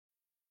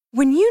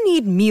When you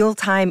need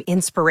mealtime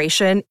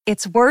inspiration,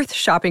 it's worth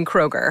shopping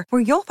Kroger,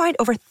 where you'll find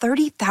over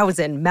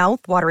 30,000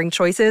 mouth-watering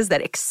choices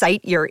that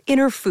excite your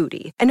inner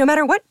foodie. And no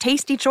matter what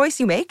tasty choice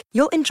you make,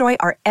 you'll enjoy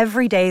our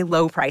everyday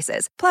low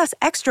prices, plus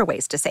extra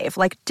ways to save,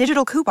 like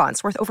digital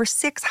coupons worth over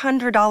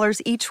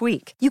 $600 each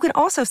week. You can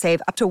also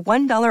save up to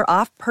 $1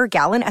 off per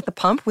gallon at the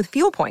pump with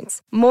fuel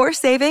points. More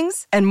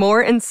savings and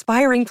more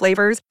inspiring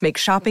flavors make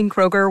shopping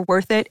Kroger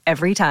worth it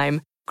every time.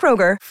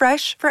 Kroger,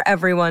 fresh for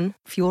everyone.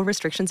 Fuel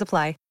restrictions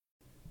apply.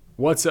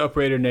 What's up,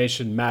 Raider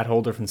Nation? Matt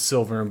Holder from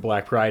Silver and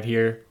Black Pride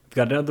here. We've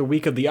got another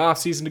week of the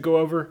offseason to go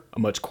over, a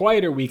much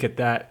quieter week at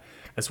that,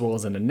 as well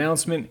as an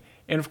announcement,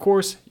 and of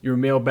course, your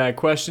mailbag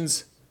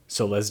questions,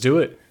 so let's do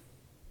it.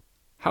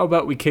 How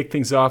about we kick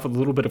things off with a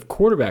little bit of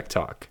quarterback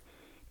talk?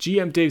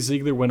 GM Dave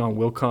Ziegler went on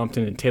Will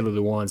Compton and Taylor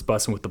Lewan's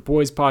Bussin' with the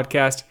Boys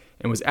podcast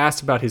and was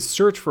asked about his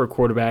search for a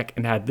quarterback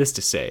and had this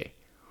to say: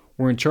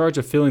 "We're in charge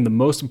of filling the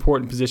most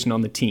important position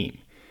on the team.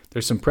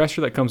 There's some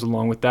pressure that comes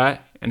along with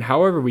that, and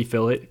however we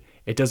fill it,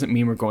 it doesn't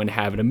mean we're going to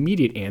have an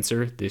immediate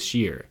answer this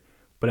year.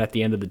 But at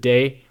the end of the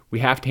day, we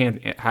have to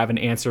have an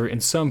answer in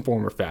some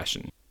form or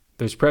fashion.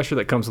 There's pressure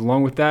that comes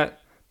along with that.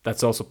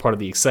 That's also part of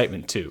the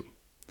excitement too."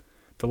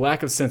 The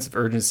lack of sense of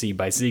urgency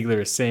by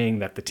Ziegler is saying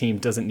that the team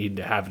doesn't need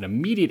to have an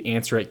immediate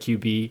answer at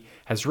QB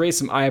has raised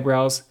some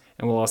eyebrows,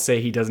 and while I'll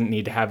say he doesn't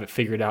need to have it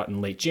figured out in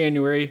late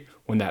January,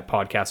 when that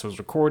podcast was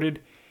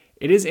recorded,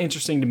 it is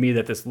interesting to me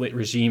that this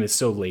regime is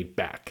so laid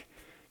back.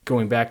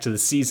 Going back to the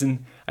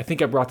season, I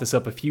think I brought this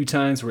up a few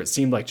times where it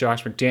seemed like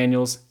Josh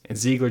McDaniels and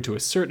Ziegler to a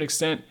certain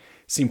extent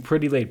seemed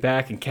pretty laid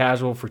back and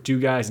casual for two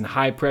guys in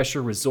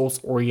high-pressure,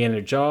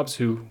 results-oriented jobs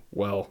who,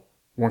 well,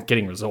 weren't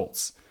getting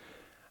results.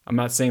 I'm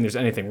not saying there's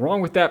anything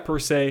wrong with that per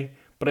se,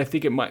 but I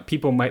think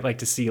people might like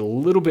to see a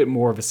little bit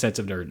more of a sense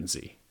of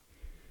urgency.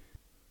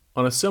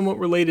 On a somewhat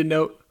related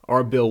note,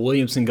 our Bill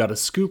Williamson got a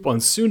scoop on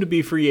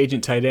soon-to-be free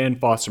agent tight end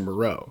Foster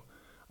Moreau.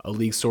 A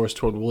league source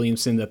told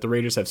Williamson that the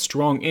Raiders have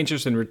strong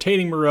interest in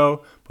retaining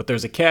Moreau, but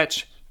there's a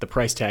catch: the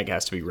price tag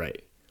has to be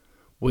right.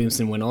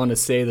 Williamson went on to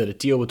say that a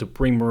deal to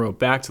bring Moreau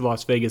back to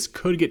Las Vegas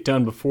could get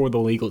done before the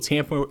legal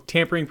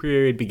tampering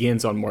period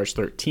begins on March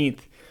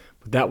 13th,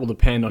 but that will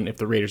depend on if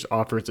the Raiders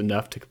offers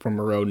enough for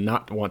Moreau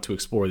not to want to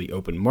explore the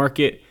open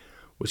market,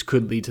 which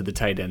could lead to the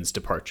tight end's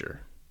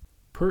departure.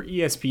 Per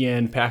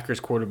ESPN, Packers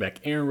quarterback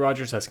Aaron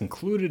Rodgers has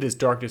concluded his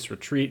darkness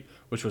retreat,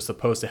 which was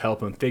supposed to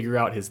help him figure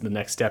out the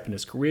next step in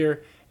his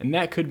career, and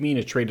that could mean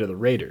a trade to the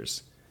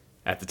Raiders.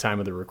 At the time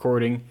of the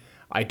recording,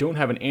 I don't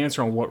have an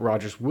answer on what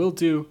Rodgers will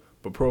do,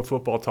 but Pro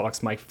Football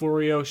Talk's Mike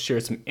Florio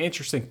shared some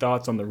interesting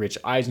thoughts on the Rich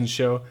Eisen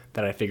show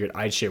that I figured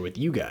I'd share with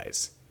you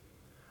guys.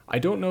 "I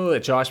don't know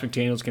that Josh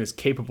McDaniels is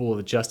capable of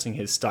adjusting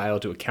his style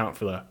to account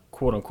for the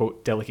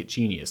quote-unquote delicate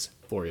genius,"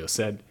 Florio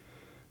said.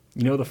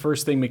 "You know the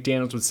first thing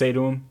McDaniels would say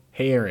to him?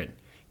 Hey Aaron,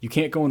 you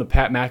can't go on the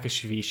Pat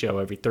McAfee show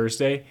every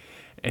Thursday,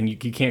 and you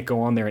can't go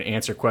on there and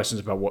answer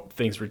questions about what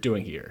things we're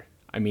doing here.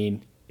 I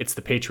mean, it's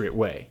the Patriot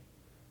way.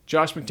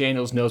 Josh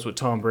McDaniels knows what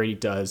Tom Brady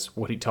does,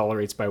 what he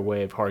tolerates by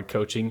way of hard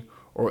coaching,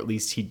 or at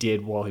least he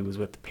did while he was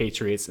with the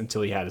Patriots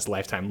until he had his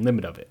lifetime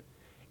limit of it.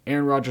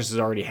 Aaron Rodgers has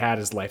already had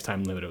his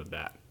lifetime limit of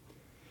that.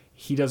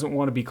 He doesn't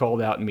want to be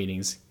called out in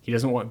meetings. He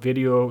doesn't want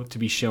video to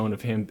be shown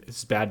of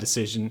his bad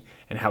decision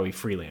and how he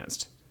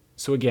freelanced.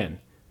 So again,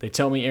 they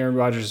tell me Aaron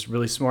Rodgers is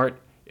really smart.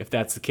 If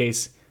that's the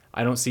case,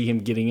 I don't see him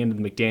getting into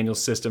the McDaniels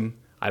system.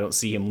 I don't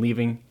see him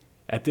leaving.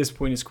 At this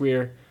point in his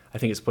career, I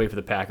think it's play for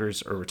the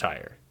Packers or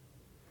retire.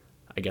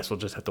 I guess we'll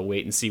just have to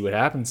wait and see what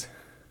happens."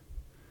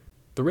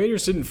 The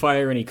Raiders didn't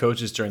fire any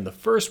coaches during the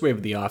first wave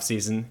of the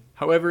offseason.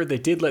 However, they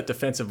did let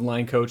defensive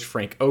line coach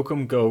Frank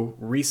Okam go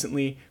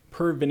recently,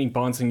 per Vinny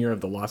Bonsignor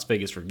of the Las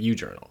Vegas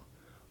Review-Journal.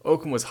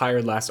 Okam was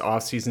hired last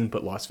offseason,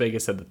 but Las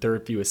Vegas had the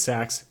third fewest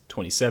sacks,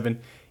 27,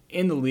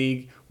 in the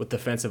league, with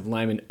defensive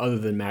linemen other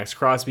than Max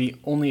Crosby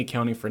only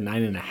accounting for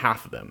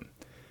 9.5 of them.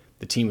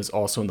 The team was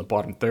also in the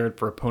bottom third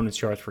for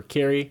opponents' yards per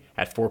carry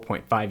at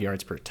 4.5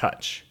 yards per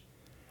touch.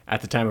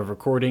 At the time of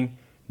recording,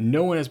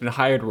 no one has been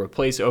hired to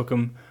replace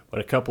Okam, but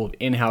a couple of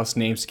in-house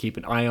names to keep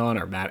an eye on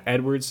are Matt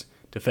Edwards,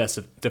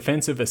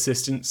 defensive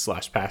assistant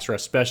 / pass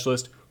rush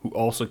specialist, who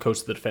also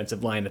coached the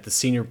defensive line at the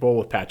Senior Bowl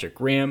with Patrick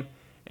Graham,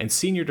 and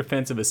senior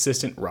defensive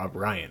assistant Rob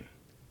Ryan.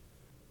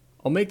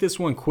 I'll make this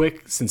one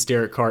quick since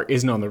Derek Carr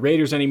isn't on the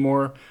Raiders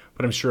anymore,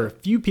 but I'm sure a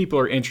few people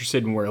are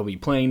interested in where he'll be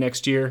playing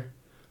next year.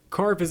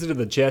 Carr visited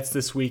the Jets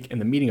this week, and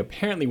the meeting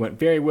apparently went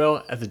very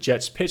well as the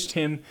Jets pitched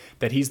him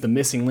that he's the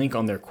missing link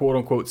on their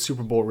quote-unquote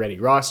Super Bowl-ready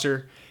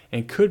roster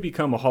and could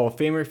become a Hall of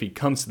Famer if he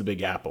comes to the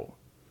Big Apple.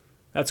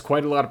 That's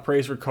quite a lot of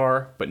praise for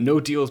Carr, but no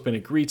deal has been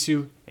agreed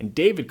to, and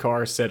David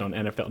Carr said on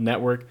NFL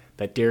Network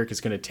that Derek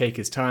is going to take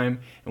his time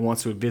and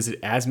wants to visit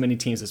as many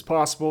teams as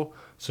possible,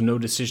 so no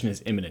decision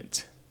is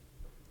imminent.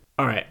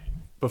 Alright,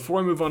 before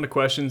I move on to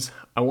questions,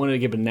 I wanted to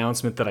give an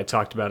announcement that I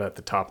talked about at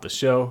the top of the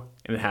show,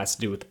 and it has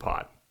to do with the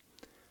pod.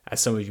 As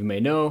some of you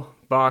may know,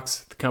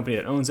 Box, the company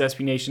that owns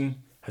SB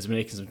Nation, has been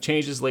making some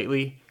changes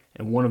lately,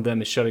 and one of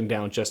them is shutting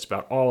down just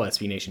about all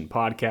SB Nation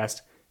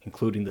podcasts,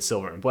 including the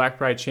Silver and Black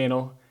Pride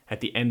channel,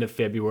 at the end of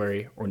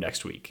February or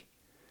next week.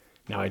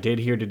 Now, I did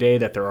hear today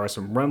that there are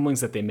some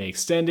rumblings that they may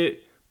extend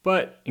it,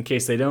 but in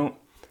case they don't,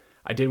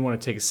 I did want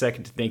to take a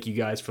second to thank you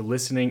guys for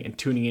listening and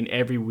tuning in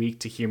every week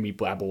to hear me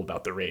blabble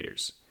about the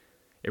Raiders.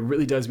 It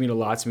really does mean a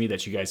lot to me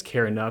that you guys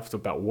care enough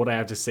about what I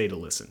have to say to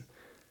listen.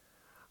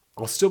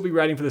 I'll still be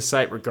writing for the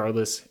site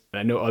regardless, and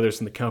I know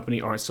others in the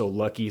company aren't so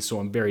lucky, so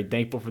I'm very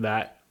thankful for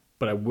that,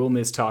 but I will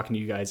miss talking to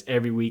you guys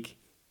every week,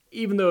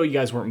 even though you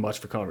guys weren't much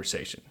for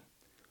conversation.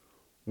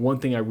 One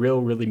thing I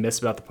really miss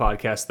about the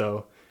podcast,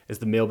 though, is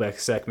the mailbag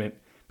segment,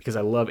 because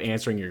I love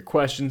answering your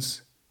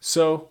questions.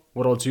 So,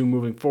 what I'll do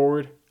moving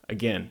forward,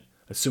 again,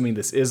 assuming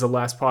this is the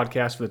last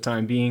podcast for the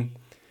time being,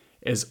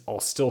 is I'll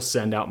still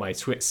send out my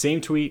same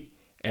tweet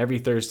every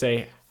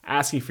Thursday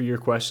asking for your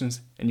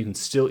questions, and you can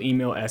still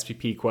email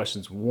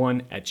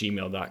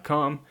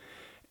sppquestions1@gmail.com,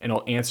 and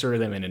I'll answer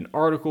them in an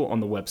article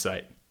on the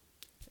website.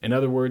 In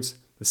other words,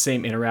 the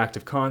same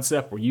interactive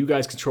concept where you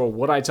guys control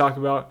what I talk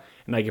about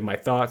and I give my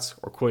thoughts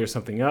or clear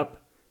something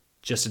up,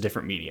 just a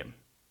different medium.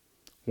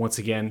 Once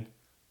again,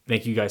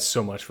 thank you guys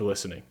so much for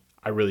listening.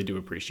 I really do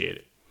appreciate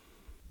it.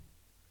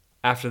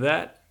 After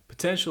that,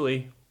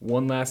 potentially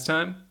one last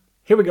time,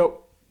 here we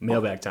go,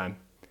 mailbag time.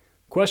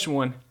 Question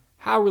 1,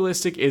 how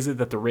realistic is it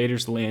that the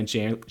Raiders land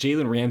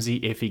Jalen Ramsey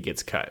if he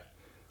gets cut?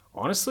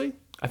 Honestly,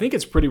 I think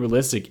it's pretty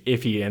realistic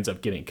if he ends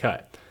up getting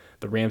cut.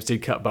 The Rams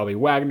did cut Bobby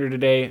Wagner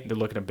today. They're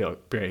looking to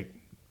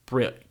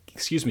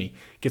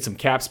get some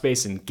cap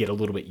space and get a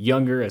little bit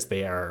younger as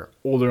they are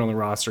older on the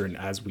roster. And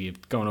as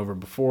we've gone over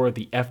before,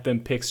 the F them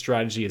pick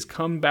strategy has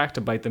come back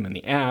to bite them in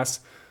the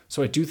ass.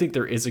 So I do think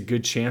there is a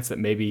good chance that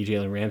maybe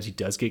Jalen Ramsey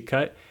does get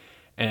cut.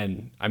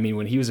 And I mean,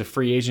 when he was a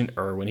free agent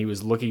or when he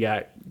was looking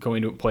at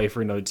going to play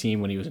for another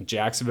team when he was in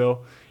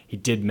Jacksonville, he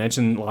did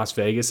mention Las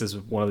Vegas as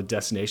one of the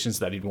destinations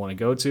that he'd want to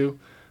go to.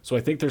 So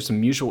I think there's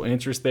some mutual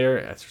interest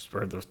there.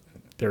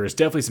 There is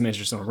definitely some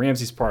interest on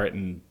Ramsey's part,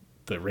 and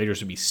the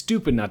Raiders would be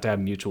stupid not to have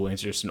mutual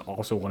interest and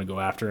also want to go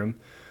after him.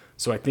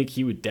 So I think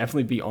he would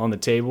definitely be on the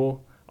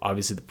table.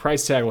 Obviously, the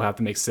price tag will have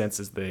to make sense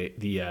as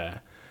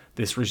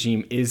this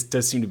regime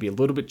does seem to be a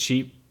little bit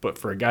cheap. But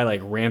for a guy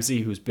like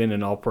Ramsey, who's been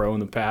an All-Pro in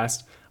the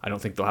past, I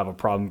don't think they'll have a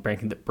problem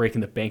breaking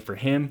the bank for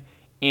him,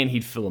 and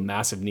he'd fill a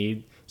massive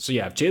need. So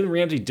yeah, if Jalen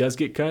Ramsey does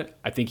get cut,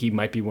 I think he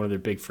might be one of their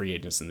big free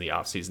agents in the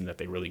offseason that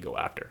they really go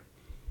after.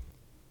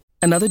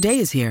 Another day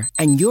is here,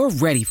 and you're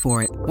ready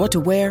for it. What to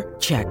wear?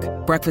 Check.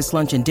 Breakfast,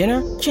 lunch, and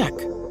dinner? Check.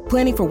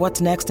 Planning for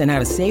what's next and how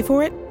to save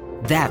for it?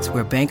 That's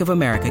where Bank of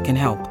America can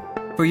help.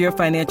 For your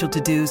financial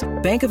to-dos,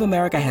 Bank of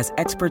America has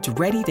experts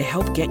ready to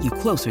help get you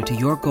closer to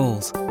your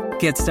goals.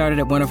 Get started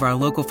at one of our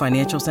local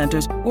financial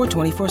centers or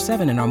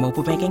 24/7 in our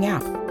mobile banking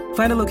app.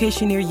 Find a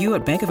location near you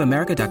at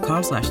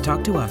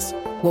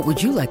bankofamerica.com/talktous. What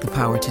would you like the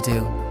power to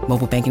do?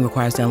 Mobile banking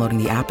requires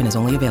downloading the app and is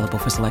only available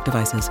for select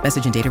devices.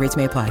 Message and data rates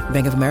may apply.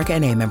 Bank of America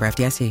NA, member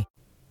FDIC.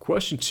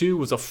 Question 2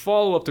 was a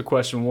follow-up to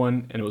question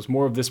 1, and it was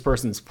more of this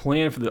person's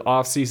plan for the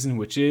offseason,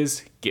 which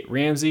is get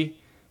Ramsey.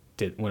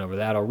 Went over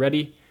that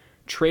already.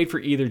 Trade for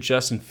either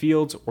Justin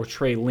Fields or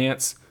Trey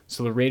Lance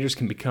so the Raiders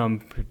can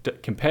become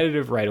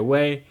competitive right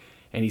away.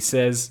 And he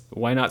says,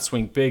 why not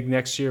swing big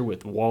next year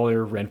with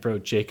Waller,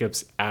 Renfrow,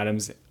 Jacobs,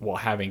 Adams, while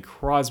having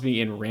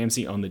Crosby and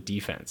Ramsey on the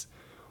defense?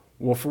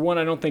 Well, for one,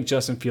 I don't think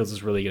Justin Fields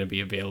is really going to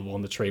be available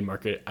in the trade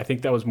market. I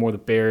think that was more the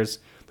Bears.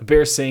 The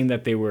Bears saying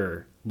that they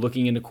were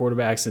looking into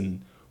quarterbacks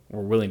and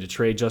were willing to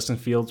trade Justin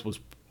Fields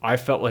I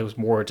felt like it was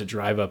more to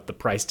drive up the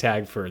price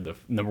tag for the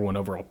number 1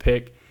 overall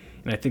pick.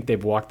 And I think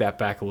they've walked that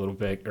back a little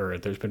bit, or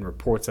there's been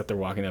reports that they're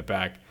walking that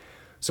back.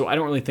 So I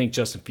don't really think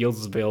Justin Fields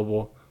is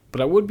available. But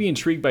I would be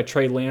intrigued by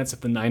Trey Lance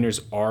if the Niners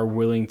are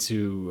willing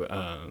to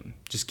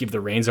just give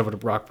the reins over to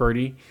Brock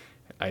Purdy.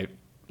 I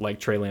like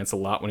Trey Lance a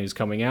lot when he was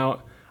coming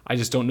out. I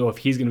just don't know if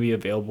he's going to be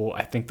available.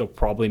 I think they'll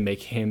probably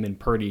make him and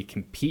Purdy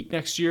compete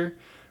next year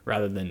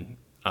rather than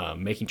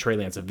making Trey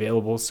Lance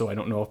available. So I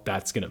don't know if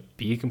that's going to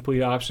be a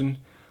complete option.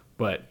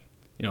 But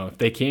if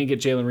they can get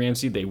Jalen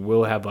Ramsey, they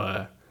will have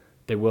a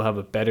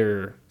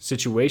better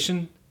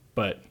situation.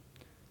 But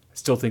I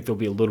still think they'll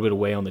be a little bit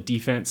away on the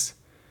defense.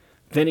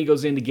 Then he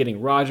goes into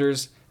getting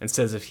Rodgers and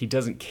says if he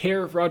doesn't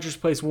care if Rodgers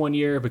plays 1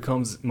 year,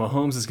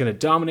 Mahomes is going to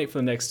dominate for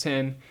the next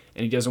 10,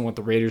 and he doesn't want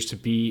the Raiders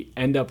to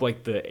end up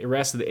like the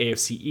rest of the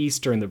AFC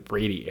East during the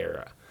Brady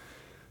era.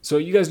 So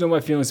you guys know my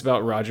feelings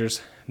about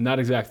Rodgers. Not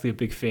exactly a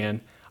big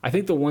fan. I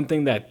think the one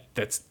thing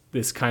that's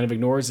this kind of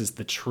ignores is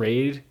the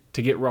trade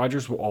to get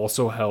Rodgers will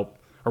also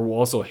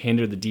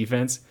hinder the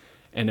defense.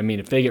 And I mean,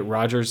 if they get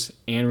Rodgers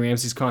and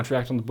Ramsey's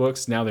contract on the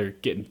books, now they're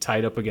getting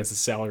tied up against the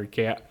salary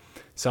cap.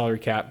 So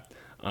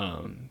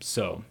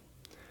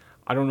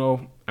I don't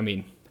know. I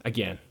mean,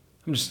 again,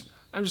 I'm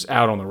just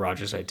out on the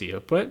Rodgers idea,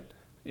 but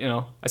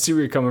I see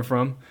where you're coming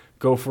from.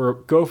 Swing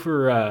for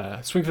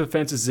the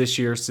fences this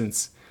year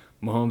since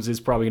Mahomes is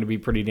probably going to be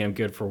pretty damn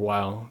good for a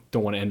while.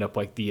 Don't want to end up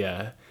like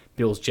the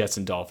Bills, Jets,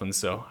 and Dolphins.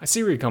 So I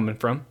see where you're coming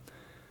from.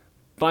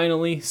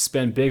 Finally,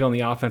 spend big on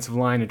the offensive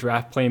line and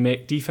draft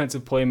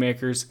defensive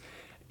playmakers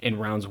in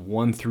rounds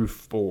 1 through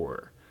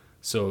 4.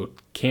 So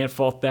can't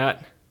fault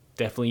that.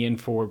 Definitely in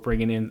for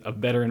bringing in a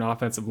veteran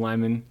offensive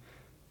lineman.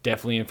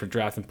 definitely in for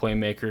drafting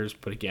playmakers.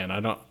 But again, I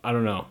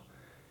don't know.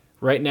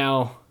 Right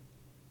now,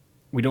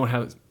 we don't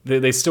have.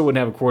 They still wouldn't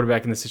have a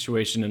quarterback in this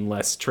situation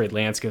unless Trey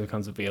Lance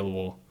becomes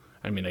available.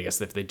 I mean, I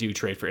guess if they do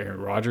trade for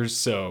Aaron Rodgers,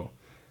 so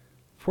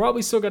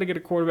probably still got to get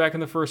a quarterback in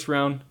the first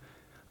round.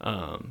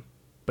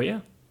 But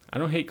yeah, I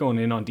don't hate going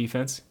in on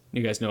defense.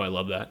 You guys know I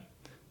love that.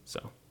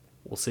 So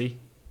we'll see.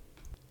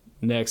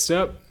 Next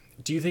up,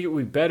 do you think it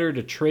would be better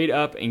to trade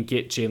up and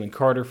get Jalen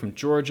Carter from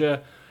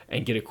Georgia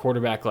and get a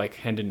quarterback like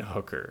Hendon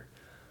Hooker?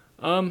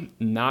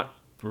 Not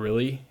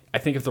really. I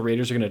think if the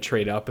Raiders are going to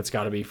trade up, it's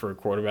got to be for a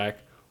quarterback.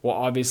 Well,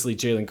 obviously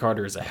Jalen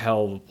Carter is a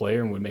hell of a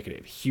player and would make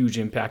a huge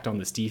impact on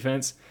this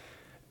defense.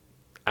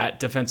 At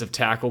defensive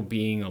tackle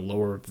being a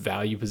lower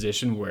value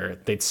position where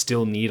they'd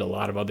still need a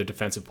lot of other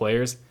defensive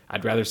players,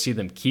 I'd rather see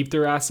them keep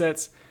their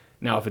assets.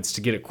 Now, if it's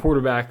to get a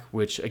quarterback,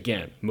 which,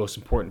 again, most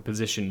important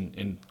position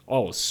in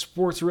all of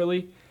sports,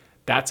 really,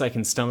 that's I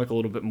can stomach a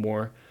little bit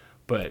more.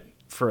 But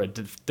for a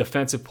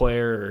defensive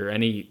player or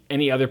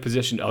any other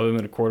position other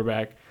than a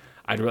quarterback,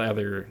 I'd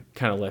rather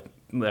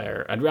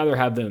I'd rather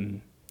have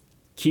them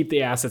keep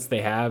the assets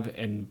they have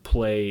and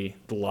play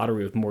the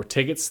lottery with more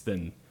tickets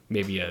than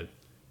maybe a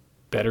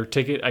better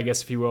ticket, I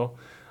guess, if you will.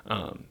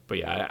 But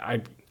yeah,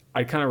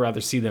 I'd kind of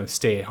rather see them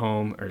stay at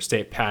home or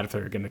stay at pat if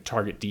they're going to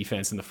target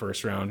defense in the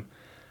first round.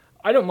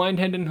 I don't mind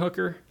Hendon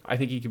Hooker. I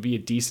think he could be a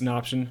decent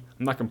option.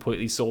 I'm not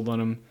completely sold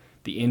on him.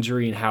 The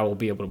injury and how he'll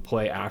be able to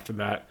play after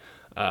that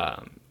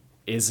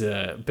is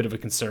a bit of a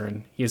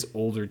concern. He is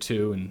older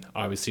too, and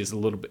obviously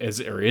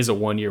is a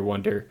 1 year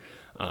wonder,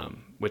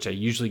 which I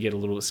usually get a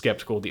little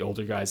skeptical of the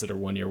older guys that are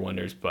 1 year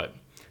wonders. But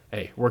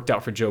hey, worked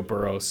out for Joe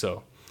Burrow,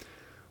 so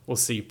we'll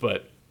see.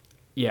 But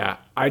yeah,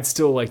 I'd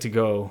still like to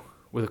go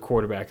with a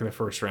quarterback in the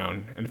first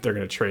round, and if they're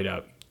going to trade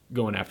up,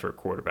 going after a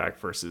quarterback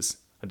versus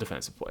a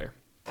defensive player.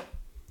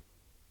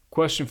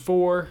 Question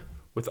 4,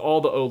 with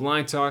all the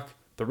O-line talk,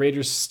 the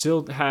Raiders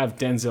still have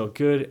Denzel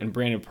Good and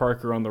Brandon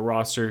Parker on the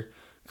roster.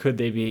 Could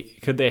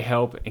they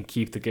help and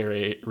keep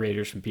the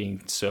Raiders from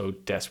being so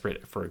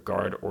desperate for a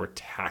guard or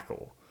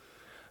tackle?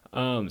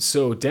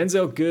 So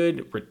Denzel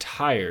Good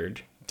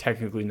retired,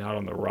 technically not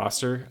on the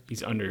roster.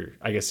 He's under,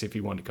 I guess if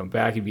he wanted to come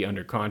back, he'd be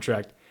under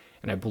contract.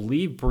 And I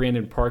believe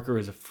Brandon Parker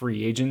is a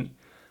free agent.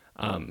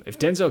 If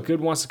Denzel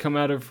Good wants to come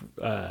out of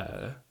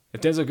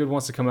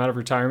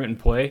retirement and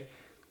play,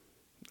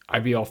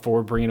 I'd be all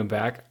for bringing him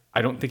back.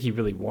 I don't think he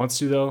really wants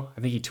to, though.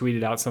 I think he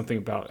tweeted out something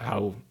about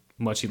how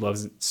much he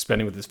loves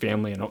spending with his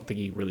family. I don't think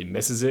he really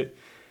misses it.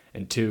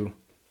 And 2,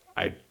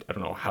 I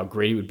don't know how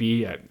great it would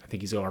be. I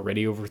think he's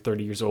already over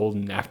 30 years old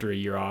and after a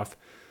year off.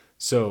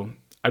 So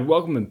I'd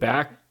welcome him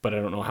back, but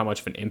I don't know how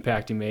much of an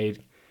impact he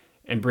made.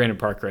 And Brandon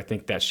Parker, I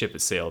think that ship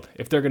has sailed.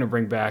 If they're going to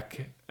bring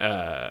back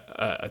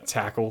a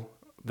tackle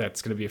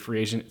that's going to be a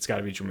free agent, it's got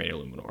to be Jermaine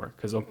Illuminor,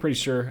 because I'm pretty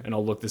sure, and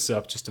I'll look this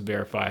up just to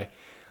verify,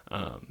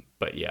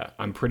 but yeah,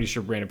 I'm pretty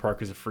sure Brandon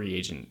Parker's a free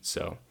agent,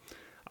 so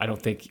I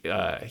don't think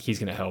he's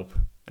going to help.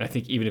 And I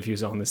think even if he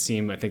was on this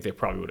team, I think they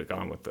probably would have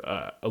gone with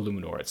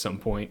Illuminor at some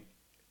point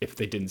if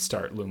they didn't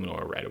start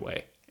Illuminor right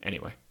away.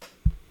 Anyway.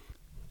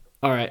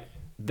 All right,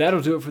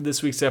 that'll do it for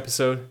this week's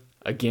episode.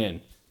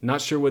 Again,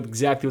 not sure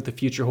exactly what the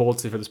future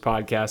holds for this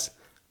podcast,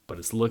 but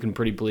it's looking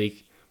pretty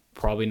bleak.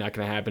 Probably not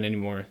going to happen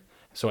anymore.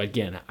 So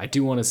again, I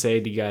do want to say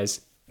to you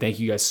guys, thank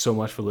you guys so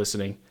much for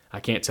listening. I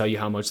can't tell you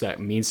how much that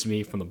means to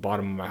me from the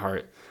bottom of my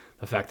heart.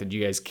 The fact that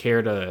you guys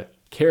care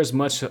as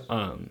much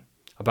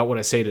about what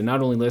I say, to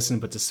not only listen,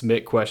 but to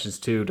submit questions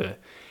too, to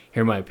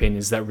hear my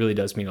opinions. That really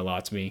does mean a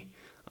lot to me.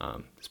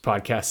 This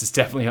podcast has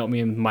definitely helped me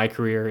in my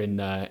career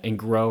and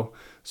grow.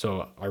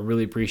 So I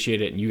really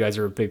appreciate it. And you guys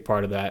are a big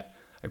part of that.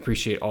 I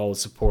appreciate all the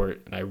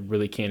support, and I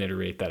really can't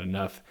iterate that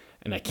enough.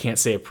 And I can't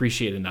say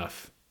appreciate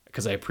enough,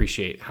 because I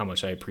appreciate how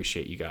much I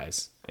appreciate you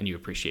guys, and you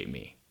appreciate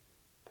me.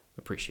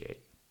 Appreciate.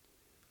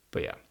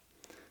 But yeah,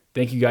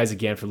 thank you guys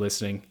again for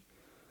listening.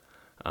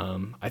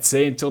 I'd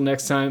say until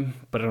next time,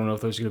 but I don't know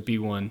if there's going to be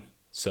one.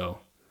 So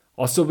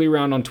I'll still be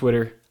around on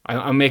Twitter.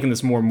 I'm making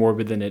this more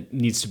morbid than it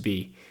needs to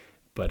be.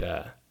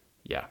 But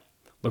yeah,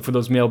 look for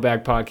those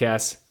mailbag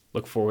podcasts.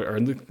 Look for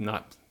those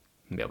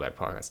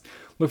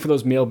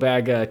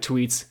mailbag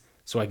tweets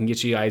so I can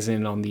get you guys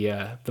in on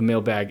the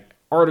mailbag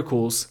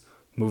articles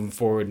moving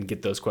forward and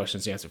get those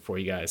questions answered for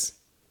you guys.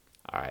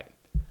 All right,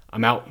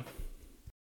 I'm out.